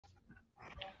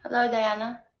Hello,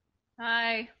 Diana.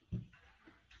 Hi.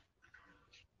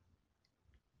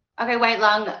 Okay, wait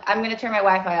long. I'm gonna turn my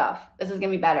Wi-Fi off. This is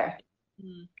gonna be better.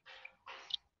 Hmm.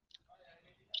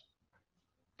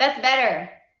 That's better.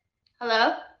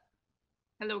 Hello?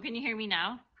 Hello, can you hear me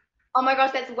now? Oh my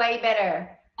gosh, that's way better.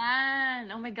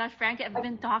 Oh my gosh, Frankie, I've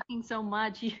been talking so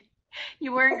much.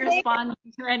 You weren't responding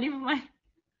to any of my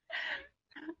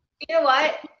You know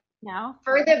what? now.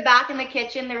 Further back in the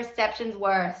kitchen, the reception's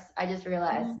worse. I just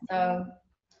realized. Mhm. So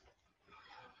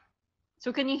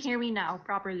So can you hear me now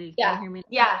properly? Can you yeah, hear me now?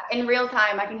 yeah. In real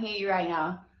time, I can hear you right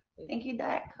now. Thank you,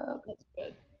 Diet Coke. That's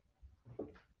good.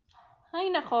 Hi,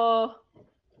 nako.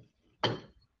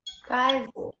 Guys,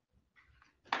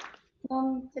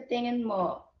 sa tingin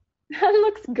mo. That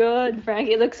looks good,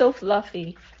 Frankie. It looks so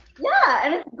fluffy. Yeah,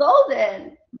 and it's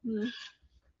golden. Mhm.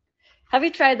 Have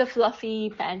you tried the fluffy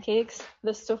pancakes?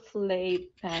 The souffle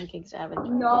pancakes, haven't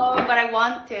you? No, but I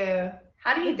want to.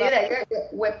 How do you do Diba? that? You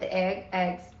whip the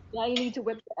eggs. Yeah, you need to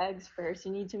whip the eggs first.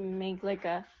 You need to make like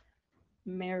a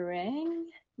meringue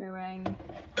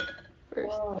first.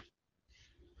 Whoa.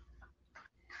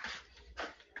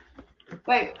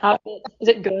 Wait, Is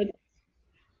it good?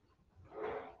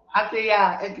 actually,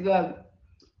 yeah, it's good.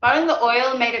 Probably the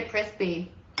oil made it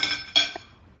crispy.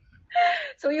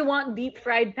 So you want deep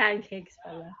fried pancakes,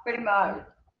 pala. Pretty much.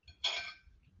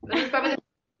 This is probably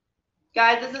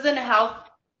guys. This isn't a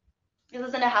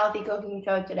healthy cooking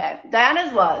show today.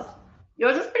 Diana's was.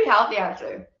 Yours is pretty healthy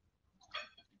actually.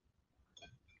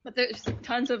 But there's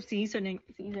tons of seasoning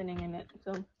in it.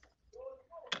 So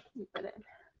you put it.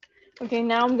 Okay,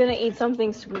 now I'm gonna eat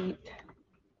something sweet.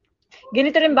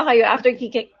 Ganito rin ba kayo after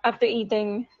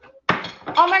eating?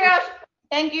 Oh my gosh!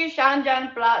 Thank you, Shan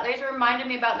Jan Flat. They just reminded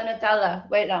me about the Nutella.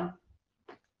 Wait lang.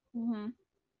 Mhm.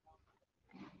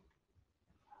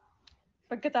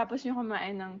 Pagkatapos nyo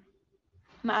kumain ng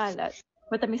maalat,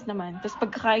 matamis naman. Tapos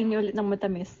pagkakain nyo ulit ng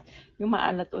matamis, yung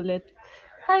maalat ulit.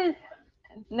 Ay,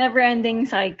 never-ending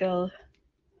cycle.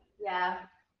 Yeah.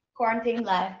 Quarantine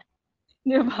life.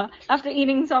 Di ba? After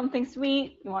eating something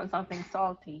sweet, you want something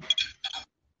salty.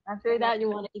 After that,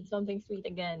 you want to eat something sweet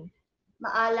again.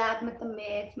 Maalat,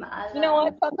 matamis, You know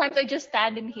what? maalat. Sometimes I just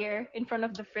stand in here in front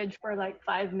of the fridge for like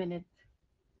 5 minutes.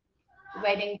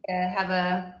 Waiting to have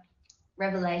a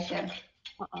revelation.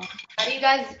 Uh-uh. How do you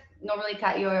guys normally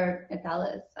cut your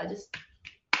Nutellas? I just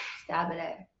stab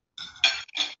it.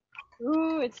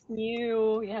 Ooh, it's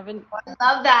new. You haven't. I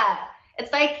love that.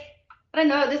 It's like I don't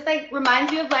know. This like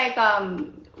reminds me of like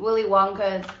Willy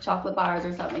Wonka's chocolate bars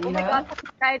or something. Oh You my know? gosh, have you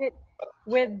tried it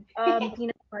with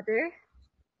peanut butter?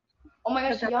 Oh my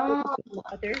Have gosh, you tried it yum. with peanut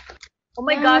butter? Oh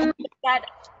my gosh, Mm.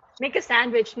 make a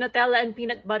sandwich, Nutella and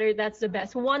peanut butter. That's the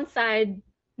best. One side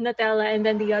Nutella and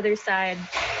then the other side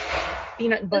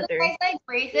peanut Does it butter. taste like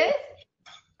braces?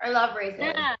 I love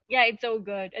braces. Yeah, it's so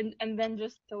good. And then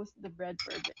just toast the bread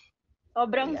for a bit.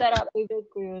 Sobrang Yeah. sarap. Favorite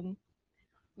ko yun.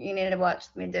 You need to watch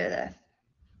me do this.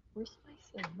 Where's my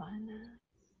Silvana?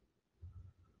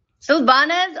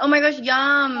 Sylvanas? Oh my gosh,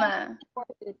 yum.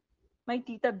 My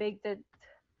tita baked it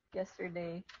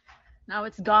yesterday. Now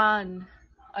it's gone.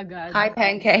 Agad. Hi,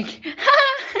 pancake.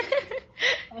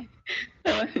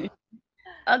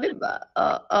 Oh, diba?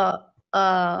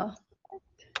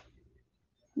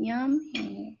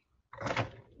 Yummy.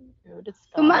 Dude, it's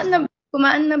Kumain gone. na,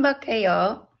 kumain na ba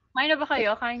kayo? Kain na ba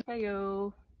kayo? Kain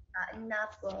kayo. Kain na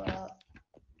po.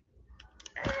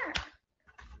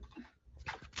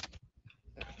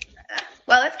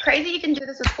 Well, it's crazy you can do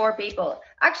this with 4 people.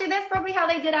 Actually, that's probably how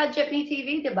they did our Jeepney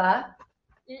TV, diba?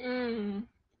 Mm-mm.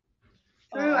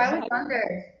 True, I was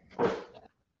wondering.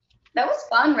 That was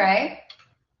fun, right?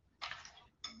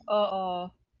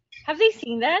 Have they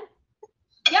seen that?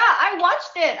 Yeah, I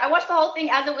watched it. I watched the whole thing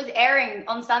as it was airing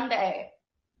on Sunday.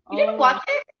 You didn't watch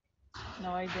it?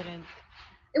 No, I didn't.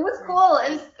 It was cool.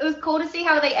 It was cool to see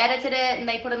how they edited it and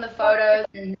they put in the photos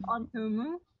and On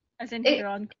Kumu? As in it, here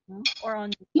on Kumu? Or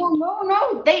on...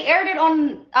 no. They aired it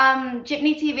on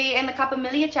Jeepney TV and the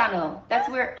Kapamilya channel. That's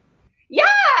where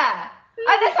yeah.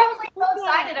 That's why I was like so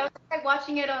excited. I was like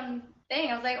watching it on thing.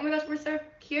 I was like, oh my gosh, we're so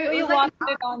cute. So It you was like watched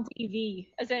it on TV.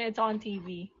 As in it's on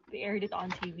TV. They aired it on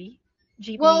TV.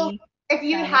 well, Jeepney. if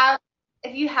you channel.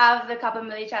 have the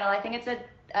Kapamilya channel, I think it's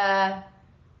a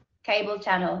cable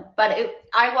channel. But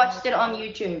I watched it on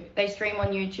YouTube. They stream on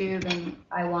YouTube and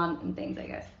Taiwan and things, I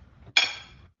guess.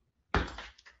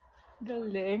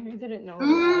 Galing. I didn't know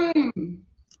that. Mm.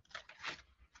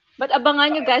 But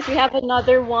abangan nyo guys, we have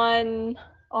another one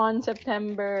on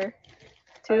September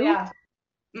 2. Oh, yeah.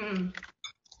 Mm.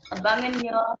 Abangan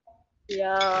nyo.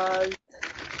 Yeah.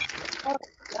 Oh,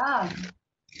 yeah.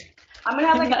 I'm gonna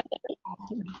have like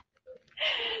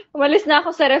Umalis na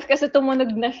ako sa ref kasi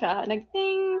tumunog na siya.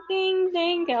 Nag-ting, ting,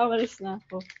 ting. Kaya umalis na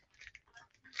ako.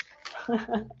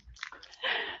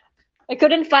 I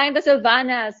couldn't find the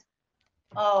Sylvanas.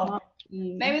 Oh,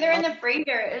 Mommy. maybe they're in the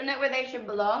freezer. Isn't it where they should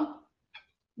belong?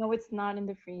 No, it's not in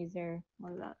the freezer.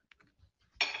 Wala.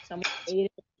 Someone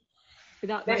ate it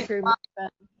without my Maybe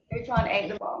permission. John ate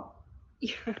them all.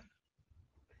 Yeah.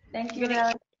 Thank you,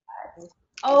 Riley.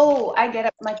 Oh, I get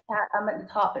it. My cat. I'm at the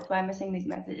top. That's why I'm missing these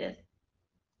messages.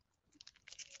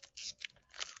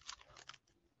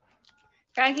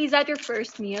 Frankie, is that your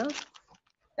first meal?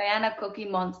 Diana Cookie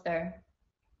Monster.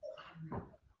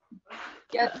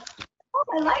 Yes. Oh,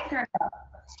 I like her.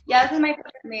 Yeah, this is my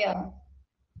first meal.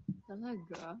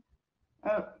 Talaga?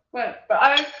 Oh, wait, but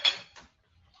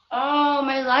oh,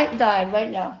 my light died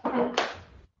right now.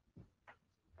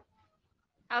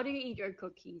 How do you eat your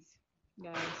cookies,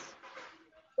 guys?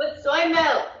 With soy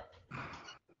milk.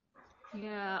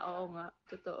 Yeah, oo nga.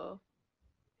 Totoo.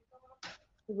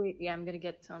 Wait, yeah, I'm gonna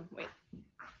get some. Wait.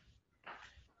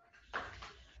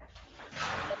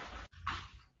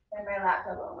 And my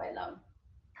laptop won't wait long.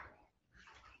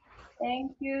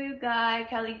 Thank you, guy.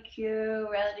 Kelly Q.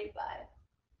 Reality 5.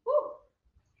 Woo.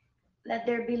 Let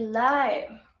there be light.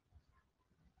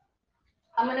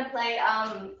 I'm gonna play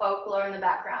folklore in the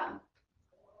background.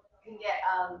 You can get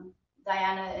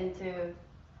Diana into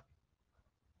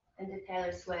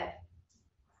Taylor Swift.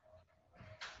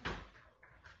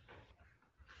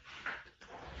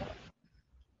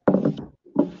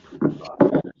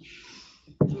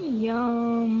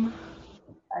 Yum.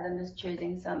 I'm just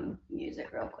choosing some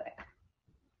music real quick.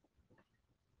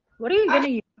 What are you gonna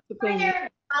use to play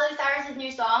music? Miley Cyrus's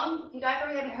new song. You guys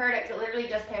probably haven't heard it because it literally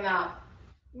just came out.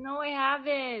 No, I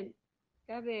haven't.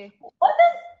 Gabi.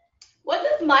 What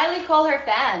does Miley call her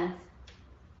fans?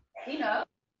 You know,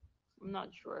 I'm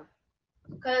not sure.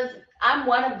 because I'm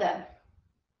one of them.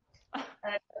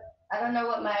 I don't know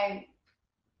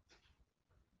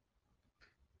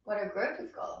what her group is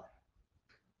called.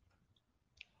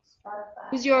 Spotify.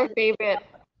 Who's your favorite?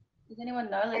 Does anyone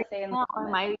know? Let's say in the Or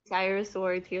comments. Miley Cyrus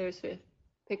or Taylor Swift?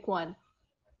 Pick one.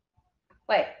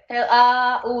 Wait.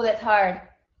 Oh, that's hard.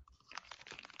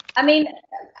 I mean,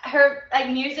 her like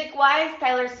music-wise,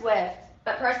 Taylor Swift,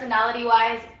 but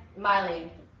personality-wise,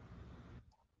 Miley.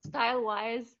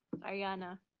 Style-wise,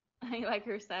 Ariana. I like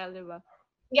her style, diba?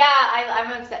 Yeah,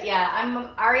 I'm upset. Yeah,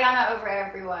 I'm Ariana over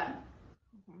everyone.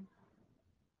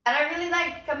 And I really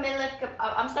like Camila.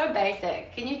 I'm so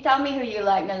basic. Can you tell me who you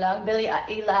like, Nalang? Billie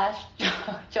Eilish?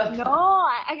 No,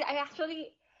 I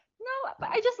actually no, but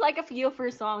I just like a few of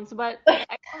her songs, but I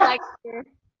don't like her.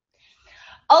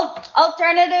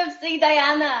 Alternative C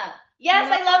Diana. Yes,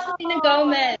 No. I love Selena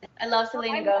Gomez. I love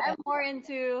Selena I'm Gomez. more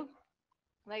into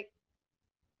like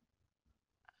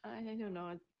I don't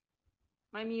know.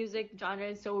 My music genre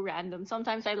is so random.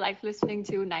 Sometimes I like listening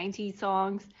to 90s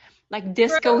songs, like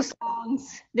disco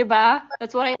songs, diba?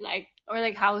 That's what I like. Or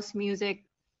like house music.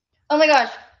 Oh my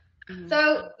gosh.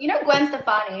 So, you know Gwen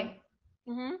Stefani?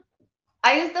 Mm-hmm.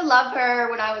 I used to love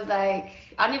her when I was like,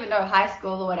 I don't even know, high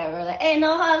school or whatever. Like, ain't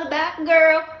no holler back,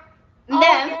 girl. And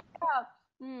then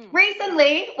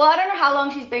recently, well, I don't know how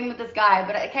long she's been with this guy,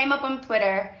 but it came up on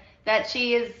Twitter that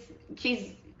she's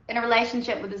in a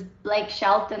relationship with this Blake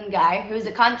Shelton guy who's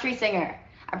a country singer.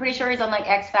 I'm pretty sure he's on like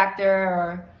X Factor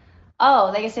or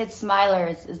they said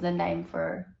Smilers is the name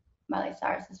for Miley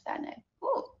Cyrus's fan name.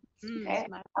 Ooh, okay,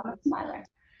 I'm a Smiler.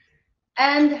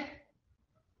 And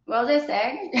what was I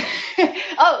saying?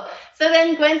 Oh, so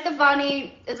then Gwen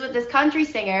Stefani is with this country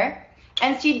singer,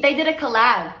 and they did a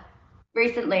collab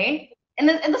recently, and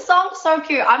the song's so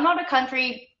cute. I'm not a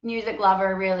country music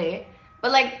lover really,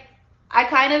 but like I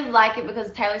kind of like it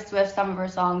because Taylor Swift, some of her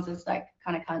songs is like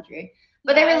kind of country.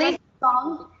 But they released a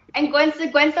song, and Gwen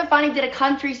Stefani did a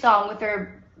country song with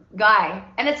her guy,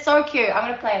 and it's so cute. I'm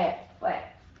gonna play it. Wait.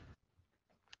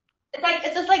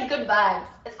 It's just like good vibes.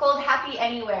 It's called Happy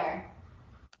Anywhere.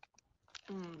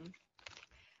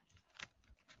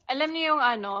 Alam niyo yung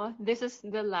ano, This is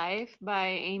the Life by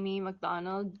Amy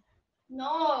McDonald?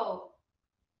 No.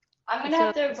 I'm gonna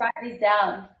have to write these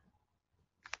down.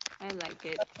 I like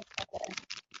it.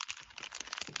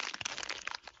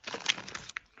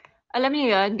 Alam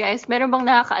niyo yun, guys? Meron bang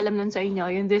nakakaalam nun sa inyo?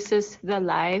 Yung This is the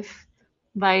Life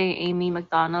by Amy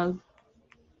McDonald?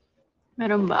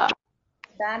 Meron ba?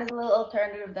 That is a little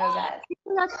alternative though, guys.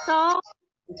 That song?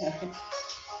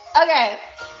 Okay.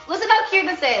 Listen how cute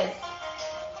this is.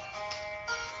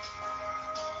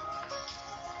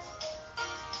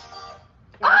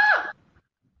 Ah!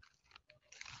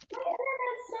 My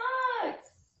internet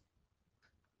sucks.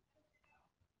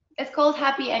 It's called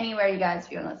Happy Anywhere, you guys,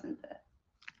 if you want to listen to it.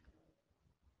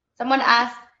 Someone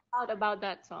asked, Out about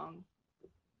that song.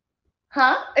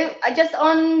 huh? Just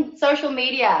on social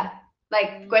media, like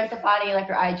Mm. Gwen Stefani, like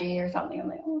her IG or something. I'm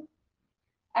like, oh.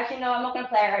 Actually, no, I'm not gonna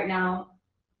play it right now.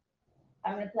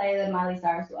 I'm gonna play the Miley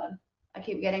Cyrus one. I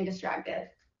keep getting distracted.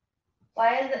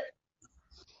 Why is it?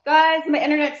 Guys, my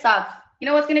internet sucks. You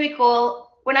know what's gonna be cool?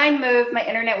 When I move, my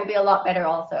internet will be a lot better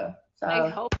also. I So,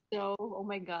 hope so. Oh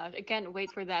my gosh. I can't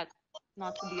wait for that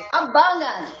not to be a problem.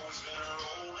 abangan!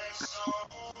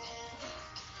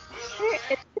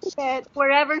 It's it.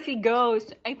 Wherever she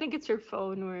goes, I think it's her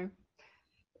phone or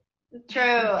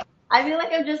True. I feel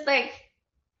like I'm just like,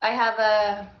 I have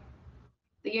a,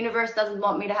 the universe doesn't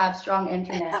want me to have strong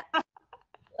internet.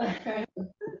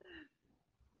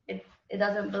 It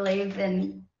doesn't believe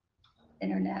in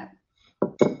internet.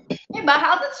 Hey, but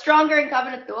how's it stronger in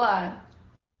Cabanatuan?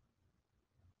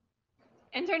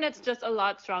 internet's just a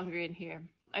lot stronger in here.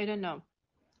 I don't know.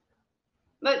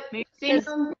 But Maybe because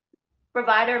sino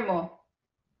provider mo?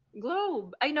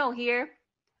 Globe. I know here.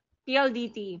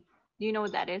 PLDT. Do you know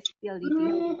what that is?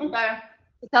 PLDT. Okay.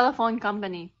 The telephone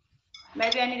company.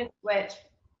 Maybe I need to switch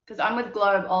because I'm with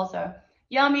Globe also.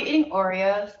 Yum, you eating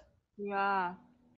Oreos? Yeah.